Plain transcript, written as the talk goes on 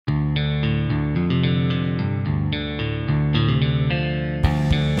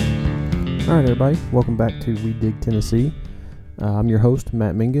All right, everybody, welcome back to We Dig Tennessee. I'm your host,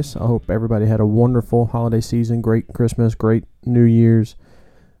 Matt Mingus. I hope everybody had a wonderful holiday season, great Christmas, great New Year's,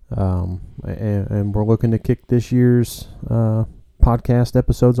 and we're looking to kick this year's podcast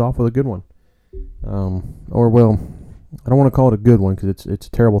episodes off with a good one. I don't want to call it a good one because it's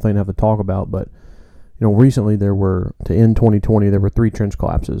a terrible thing to have to talk about, but recently to end 2020, there were 3 trench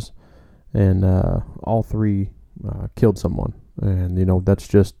collapses, and all 3 killed someone. And, that's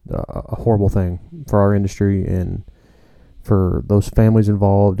just a horrible thing for our industry and for those families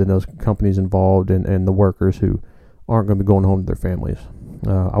involved and those companies involved and the workers who aren't going to be going home to their families.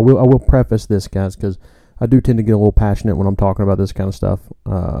 I will preface this, guys, because I do tend to get a little passionate when I'm talking about this kind of stuff,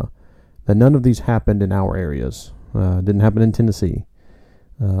 that none of these happened in our areas. Didn't happen in Tennessee.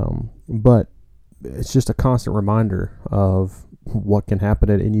 But it's just a constant reminder of what can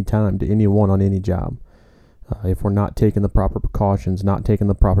happen at any time to anyone on any job. If we're not taking the proper precautions, not taking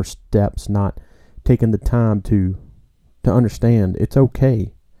the proper steps, not taking the time to understand it's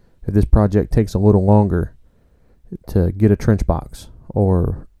okay if this project takes a little longer to get a trench box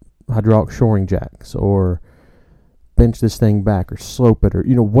or hydraulic shoring jacks or bench this thing back or slope it or,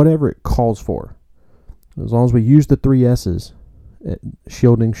 whatever it calls for. As long as we use the 3 S's,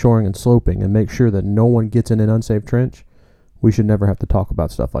 shielding, shoring, and sloping, and make sure that no one gets in an unsafe trench, we should never have to talk about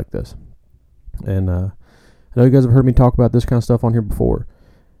stuff like this. And I know you guys have heard me talk about this kind of stuff on here before,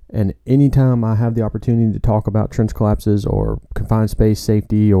 and anytime I have the opportunity to talk about trench collapses or confined space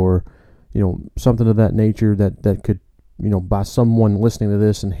safety or, something of that nature that could, by someone listening to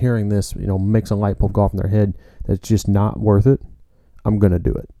this and hearing this, makes a light bulb go off in their head that's just not worth it, I'm going to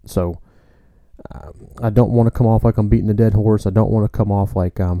do it. So I don't want to come off like I'm beating a dead horse. I don't want to come off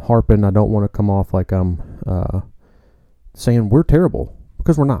like I'm harping. I don't want to come off like I'm saying we're terrible.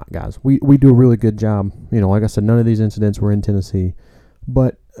 Because we're not, guys. We do a really good job. Like I said, none of these incidents were in Tennessee.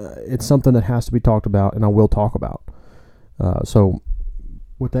 But it's something that has to be talked about, and I will talk about. So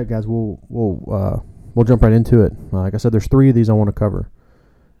with that, guys, we'll jump right into it. Like I said, there's 3 of these I want to cover.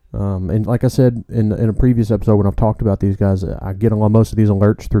 And like I said in a previous episode when I've talked about these guys, I get on most of these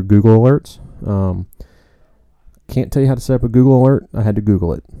alerts through Google Alerts. Can't tell you how to set up a Google alert. I had to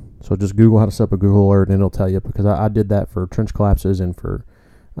Google it. So just Google how to set up a Google alert, and it'll tell you, because I did that for trench collapses and for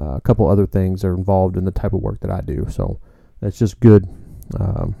a couple other things that are involved in the type of work that I do. So that's just good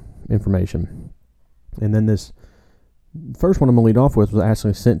information. And then this first one I'm going to lead off with was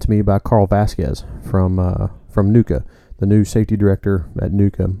actually sent to me by Carl Vasquez from NUCA, the new safety director at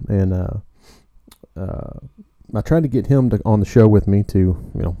NUCA. And I tried to get him on the show with me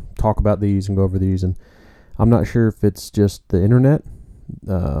to talk about these and go over these. And I'm not sure if it's just the internet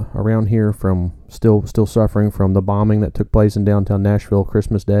around here from still suffering from the bombing that took place in downtown Nashville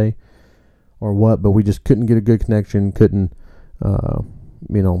Christmas Day or what, but we just couldn't get a good connection, couldn't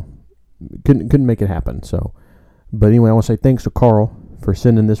make it happen. So, but anyway, I want to say thanks to Carl for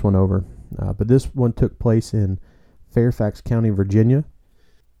sending this one over. But this one took place in Fairfax County, Virginia.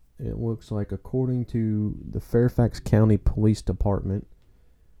 It looks like, according to the Fairfax County Police Department,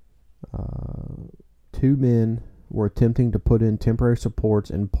 2 men were attempting to put in temporary supports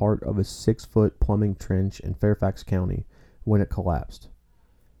in part of a 6-foot plumbing trench in Fairfax County when it collapsed.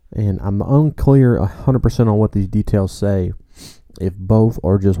 And I'm unclear 100% on what these details say, if both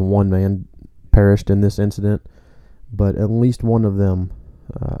or just one man perished in this incident, but at least one of them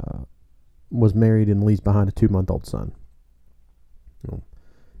was married and leaves behind a 2-month-old son.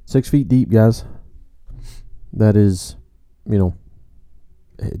 6 feet deep, guys. That is,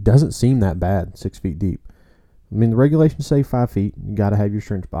 it doesn't seem that bad, 6 feet deep. I mean, the regulations say 5 feet. You got to have your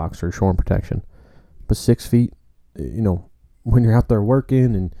trench box or shoring protection. But 6 feet, when you're out there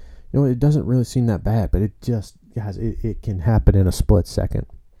working, and it doesn't really seem that bad. But it just, guys, it can happen in a split second.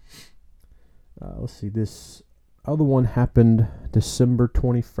 Let's see. This other one happened December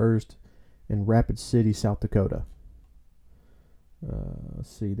 21st in Rapid City, South Dakota. Let's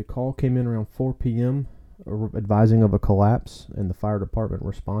see. The call came in around 4 p.m. advising of a collapse, and the fire department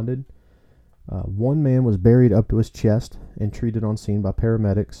responded. One man was buried up to his chest and treated on scene by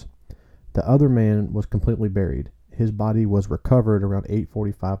paramedics. The other man was completely buried. His body was recovered around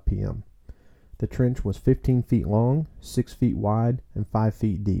 8:45 p.m. The trench was 15 feet long, 6 feet wide, and 5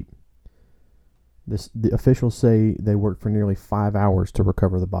 feet deep. The officials say they worked for nearly 5 hours to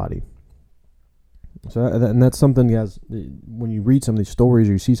recover the body. So that's something, guys, when you read some of these stories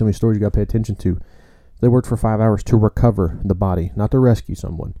or you see some of these stories, you got to pay attention to. They worked for 5 hours to recover the body, not to rescue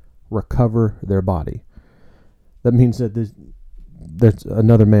someone. Recover their body. That means that there's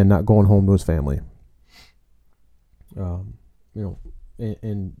another man not going home to his family. And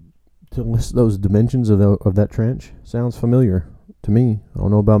to list those dimensions of that trench sounds familiar. to me. I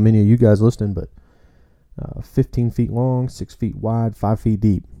don't know about many of you guys listening, but 15 feet long, 6 feet wide, 5 feet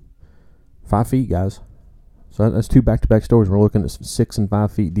deep. 5 feet, guys. So that's two back-to-back stories. We're looking at 6 and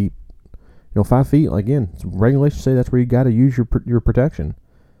 5 feet deep. 5 feet, again, regulations say that's where you got to use your protection.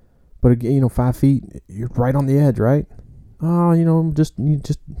 But again, 5 feet, you're right on the edge, right? Oh, I'm just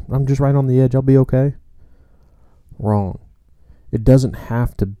right on the edge. I'll be okay. Wrong. It doesn't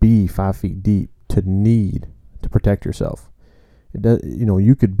have to be 5 feet deep to need to protect yourself. It does.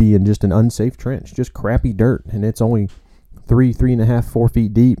 You could be in just an unsafe trench, just crappy dirt, and it's only 3.5, 4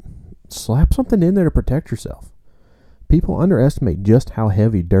 feet deep. Slap something in there to protect yourself. People underestimate just how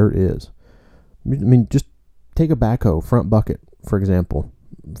heavy dirt is. I mean, just take a backhoe, front bucket, for example.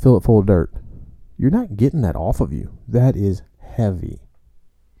 Fill it full of dirt. You're not getting that off of you. That is heavy.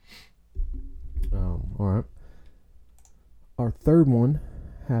 All right. Our third one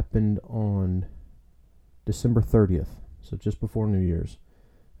happened on December 30th, so just before New Year's,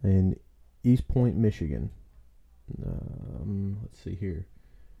 in East Point, Michigan. Let's see here.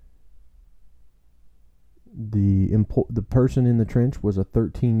 The person in the trench was a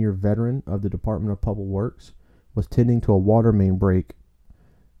 13-year veteran of the Department of Public Works, was tending to a water main break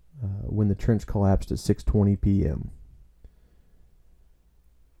when the trench collapsed at 6:20 p.m.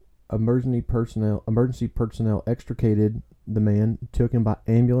 Emergency personnel extricated the man, took him by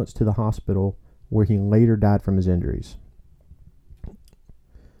ambulance to the hospital, where he later died from his injuries.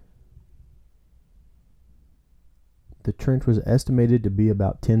 The trench was estimated to be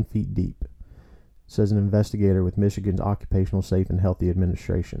about 10 feet deep, says an investigator with Michigan's Occupational Safe and Healthy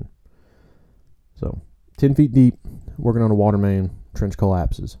Administration. So, 10 feet deep, working on a water main, trench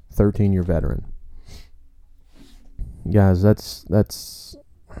collapses. 13-year veteran. Guys, that's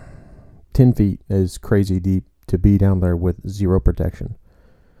 10 feet is crazy deep to be down there with zero protection.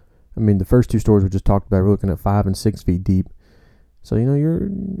 I mean, the first two stories we just talked about, we're looking at 5 and 6 feet deep. So, a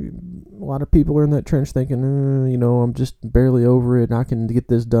lot of people are in that trench thinking, I'm just barely over it, and I can get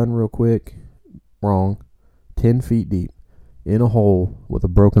this done real quick. Wrong. 10 feet deep, in a hole with a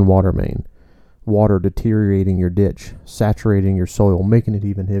broken water main. Water deteriorating your ditch, saturating your soil, making it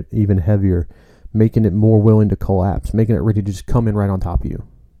even heavier, making it more willing to collapse, making it ready to just come in right on top of you.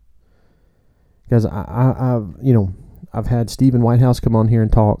 Guys, I've had Stephen Whitehouse come on here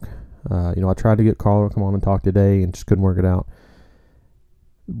and talk. I tried to get Carl to come on and talk today and just couldn't work it out.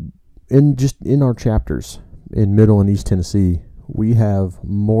 In our chapters in Middle and East Tennessee, we have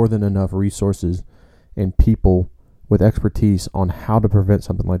more than enough resources and people with expertise on how to prevent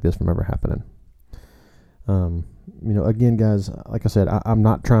something like this from ever happening. Again, guys, like I said, I'm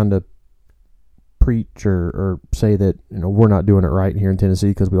not trying to preach or say that we're not doing it right here in Tennessee,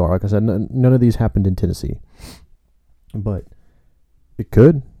 because we are. Like I said, none of these happened in Tennessee, but it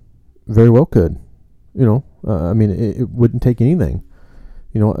could, very well could. It wouldn't take anything.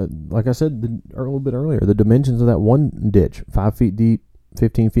 Like I said a little bit earlier, the dimensions of that one ditch, 5 feet deep,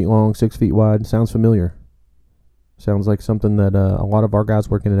 15 feet long, 6 feet wide, sounds familiar. Sounds like something that a lot of our guys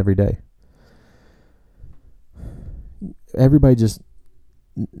work in it every day. Everybody just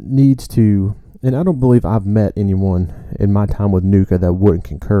needs to, and I don't believe I've met anyone in my time with NUCA that wouldn't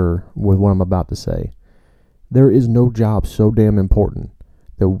concur with what I'm about to say. There is no job so damn important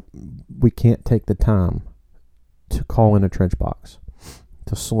that we can't take the time to call in a trench box,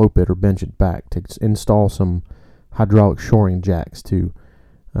 to slope it or bench it back, to install some hydraulic shoring jacks, to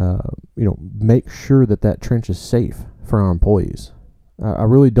make sure that trench is safe for our employees. I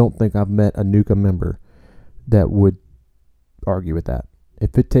really don't think I've met a NUCA member that would argue with that.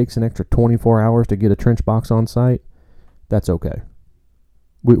 If it takes an extra 24 hours to get a trench box on site, that's okay.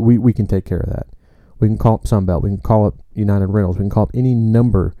 We can take care of that. We can call up Sunbelt. We can call up United Rentals. We can call up any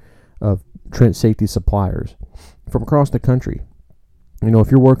number of trench safety suppliers from across the country. If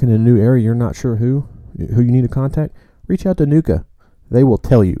you're working in a new area, you're not sure who you need to contact, reach out to NUCA. They will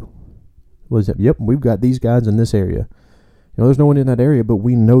tell you. Yep, we've got these guys in this area. There's no one in that area, but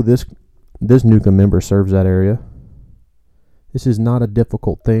we know this NUCA member serves that area. This is not a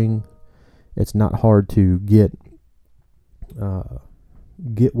difficult thing. It's not hard to get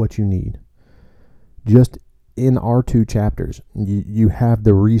what you need. Just in our two chapters, you have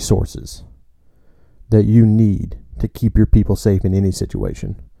the resources that you need to keep your people safe in any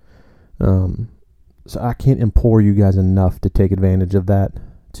situation. So I can't implore you guys enough to take advantage of that,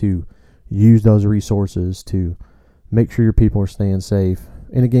 to use those resources, to make sure your people are staying safe.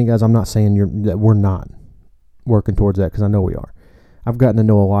 And again, guys, I'm not saying that we're not working towards that, because I know we are. I've gotten to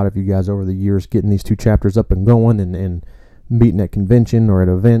know a lot of you guys over the years, getting these two chapters up and going, and meeting at convention or at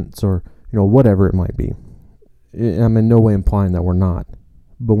events or whatever it might be. I'm in no way implying that we're not.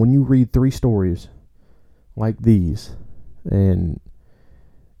 But when you read 3 stories like these, And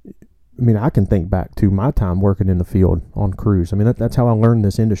I mean, I can think back to my time working in the field on crews. I mean, that's how I learned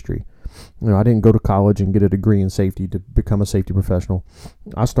this industry. I didn't go to college and get a degree in safety to become a safety professional.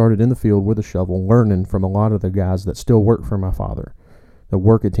 I started in the field with a shovel, learning from a lot of the guys that still work for my father, that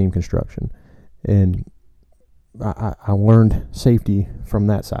work at Team Construction. And I learned safety from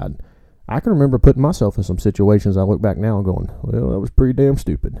that side. I can remember putting myself in some situations I look back now and going, well, that was pretty damn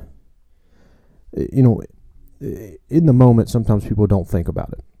stupid. In the moment, sometimes people don't think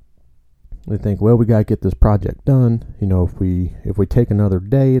about it. They think, well, we got to get this project done. If we take another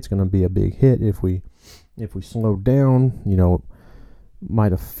day, it's going to be a big hit. If we slow down, it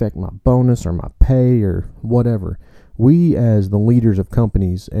might affect my bonus or my pay or whatever. We, as the leaders of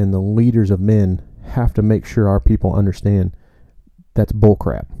companies and the leaders of men, have to make sure our people understand that's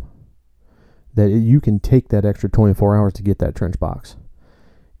bullcrap. That you can take that extra 24 hours to get that trench box.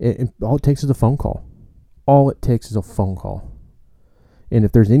 All it takes is a phone call. All it takes is a phone call. And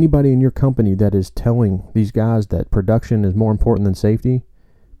if there's anybody in your company that is telling these guys that production is more important than safety,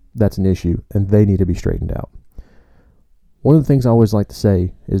 that's an issue, and they need to be straightened out. One of the things I always like to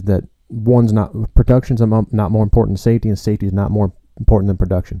say is that production's not more important than safety, and safety is not more important than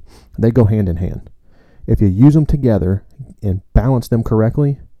production. They go hand in hand. If you use them together and balance them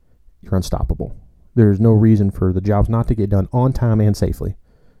correctly, you're unstoppable. There's no reason for the jobs not to get done on time and safely.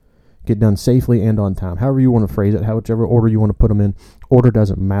 Get done safely and on time. However you want to phrase it, whichever order you want to put them in, order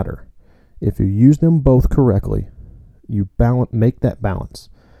doesn't matter. If you use them both correctly, you make that balance.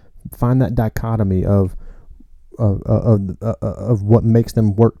 Find that dichotomy of what makes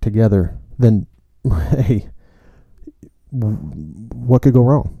them work together. Then, hey, what could go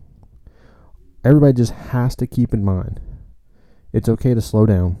wrong? Everybody just has to keep in mind, it's okay to slow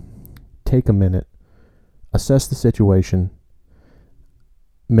down, take a minute, assess the situation,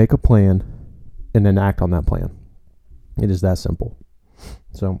 make a plan, and then act on that plan. It is that simple.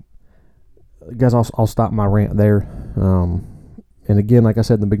 So, guys, I'll stop my rant there. And again, like I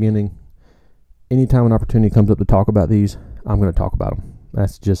said in the beginning, anytime an opportunity comes up to talk about these, I'm going to talk about them.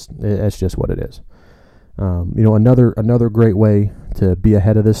 That's just what it is. Another great way to be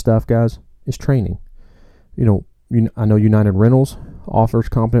ahead of this stuff, guys, is training. I know United Rentals offers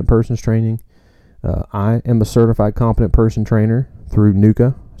competent persons training. I am a certified competent person trainer through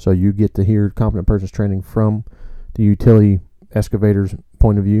NUCA, so you get to hear competent persons training from the utility excavator's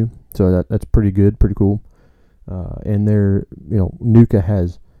point of view. So that's pretty good, pretty cool. And NUCA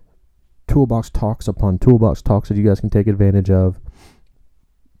has toolbox talks upon toolbox talks that you guys can take advantage of.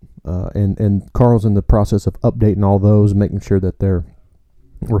 And Carl's in the process of updating all those, making sure that they're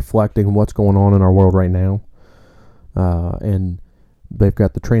reflecting what's going on in our world right now. And they've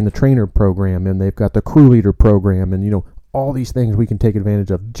got the Train the Trainer program, and they've got the Crew Leader program, and all these things we can take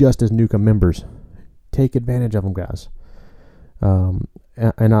advantage of just as NUCA members. Take advantage of them, guys.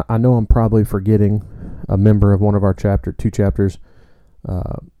 And I know I'm probably forgetting a member of one of our two chapters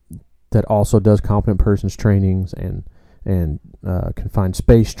that also does competent persons trainings and confined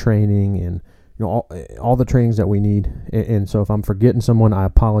space training and all the trainings that we need. And so if I'm forgetting someone, I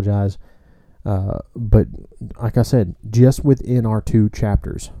apologize. But like I said, just within our 2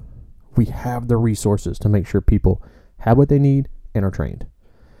 chapters, we have the resources to make sure people have what they need and are trained.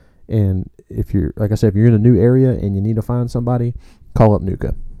 And if you're in a new area and you need to find somebody, call up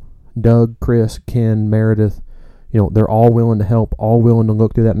NUCA. Doug, Chris, Ken, Meredith, they're all willing to help, all willing to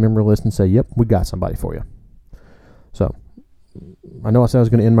look through that member list and say, yep, we got somebody for you. So I know I said I was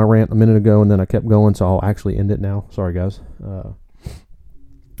going to end my rant a minute ago, and then I kept going, so I'll actually end it now. Sorry, guys.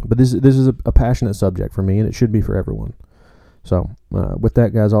 But this is a passionate subject for me, and it should be for everyone. So with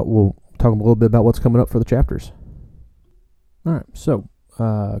that, guys, we'll talk a little bit about what's coming up for the chapters. All right, so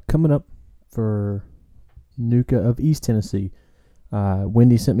coming up for NUCA of East Tennessee,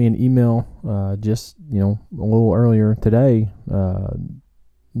 Wendy sent me an email just a little earlier today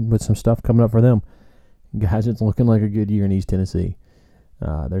with some stuff coming up for them. Guys, it's looking like a good year in East Tennessee.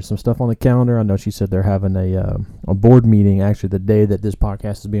 There's some stuff on the calendar. I know she said they're having a board meeting actually the day that this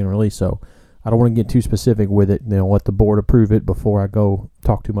podcast is being released, so I don't want to get too specific with it. Let the board approve it before I go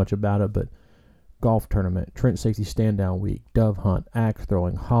talk too much about it, but golf tournament, trench safety stand-down week, dove hunt, axe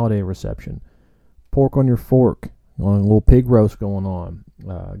throwing, holiday reception, pork on your fork, a little pig roast going on.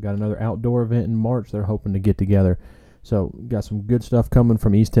 Got another outdoor event in March they're hoping to get together. So got some good stuff coming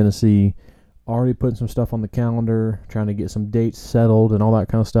from East Tennessee. Already putting some stuff on the calendar, trying to get some dates settled and all that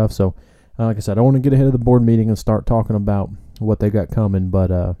kind of stuff. So, like I said, I don't want to get ahead of the board meeting and start talking about what they got coming,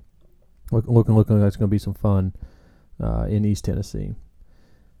 but looking like it's going to be some fun in East Tennessee.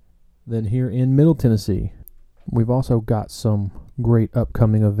 Then here in Middle Tennessee, we've also got some great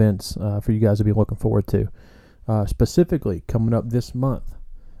upcoming events for you guys to be looking forward to. Specifically, coming up this month,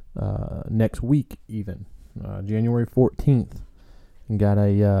 next week even, January 14th, and got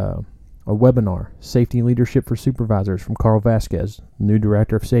a webinar, Safety Leadership for Supervisors, from Carl Vasquez, new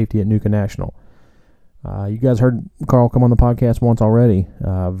Director of Safety at Nuka National. You guys heard Carl come on the podcast once already.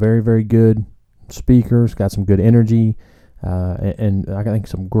 Very, very good speakers, got some good energy, and I think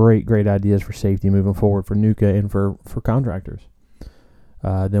some great ideas for safety moving forward for Nuka and for contractors.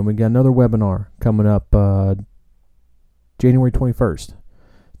 Then we got another webinar coming up January 21st,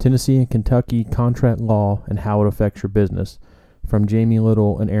 Tennessee and Kentucky Contract Law and How It Affects Your Business, from Jamie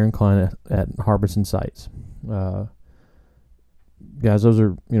Little and Aaron Klein at Harbison Sites. Guys,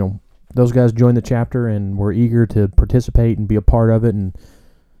 those guys joined the chapter and were eager to participate and be a part of it. And,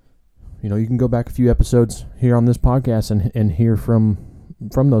 you can go back a few episodes here on this podcast and hear from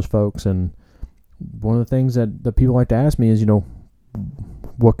those folks. And one of the things that the people like to ask me is,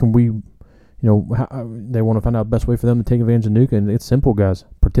 what can we, how, they want to find out the best way for them to take advantage of Nuka. And it's simple, guys.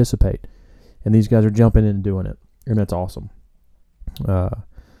 Participate. And these guys are jumping in and doing it. And that's awesome.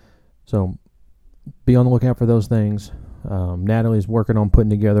 So be on the lookout for those things. Natalie's working on putting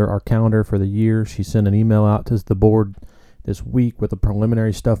together our calendar for the year. She sent an email out to the board this week with the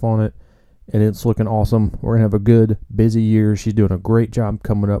preliminary stuff on it, and it's looking awesome. We're going to have a good, busy year. She's doing a great job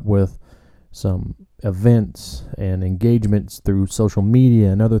coming up with some events and engagements through social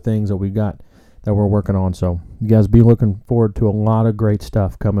media and other things that we got that we're working on. So you guys be looking forward to a lot of great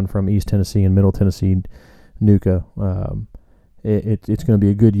stuff coming from East Tennessee and Middle Tennessee Nuka. It's going to be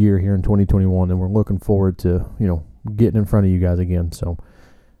a good year here in 2021, and we're looking forward to, getting in front of you guys again. So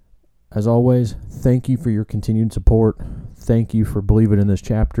as always, thank you for your continued support. Thank you for believing in this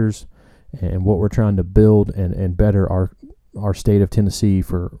chapters and what we're trying to build and better our state of Tennessee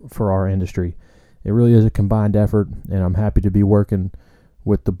for our industry. It really is a combined effort, and I'm happy to be working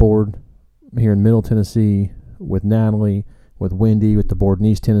with the board here in Middle Tennessee, with Natalie, with Wendy, with the board in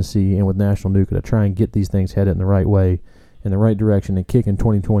East Tennessee, and with National Nuka to try and get these things headed in the right way, in the right direction, and kicking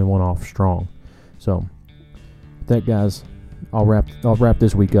 2021 off strong. So with that, guys, I'll wrap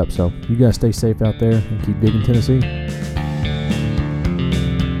this week up. So you guys stay safe out there and keep digging Tennessee.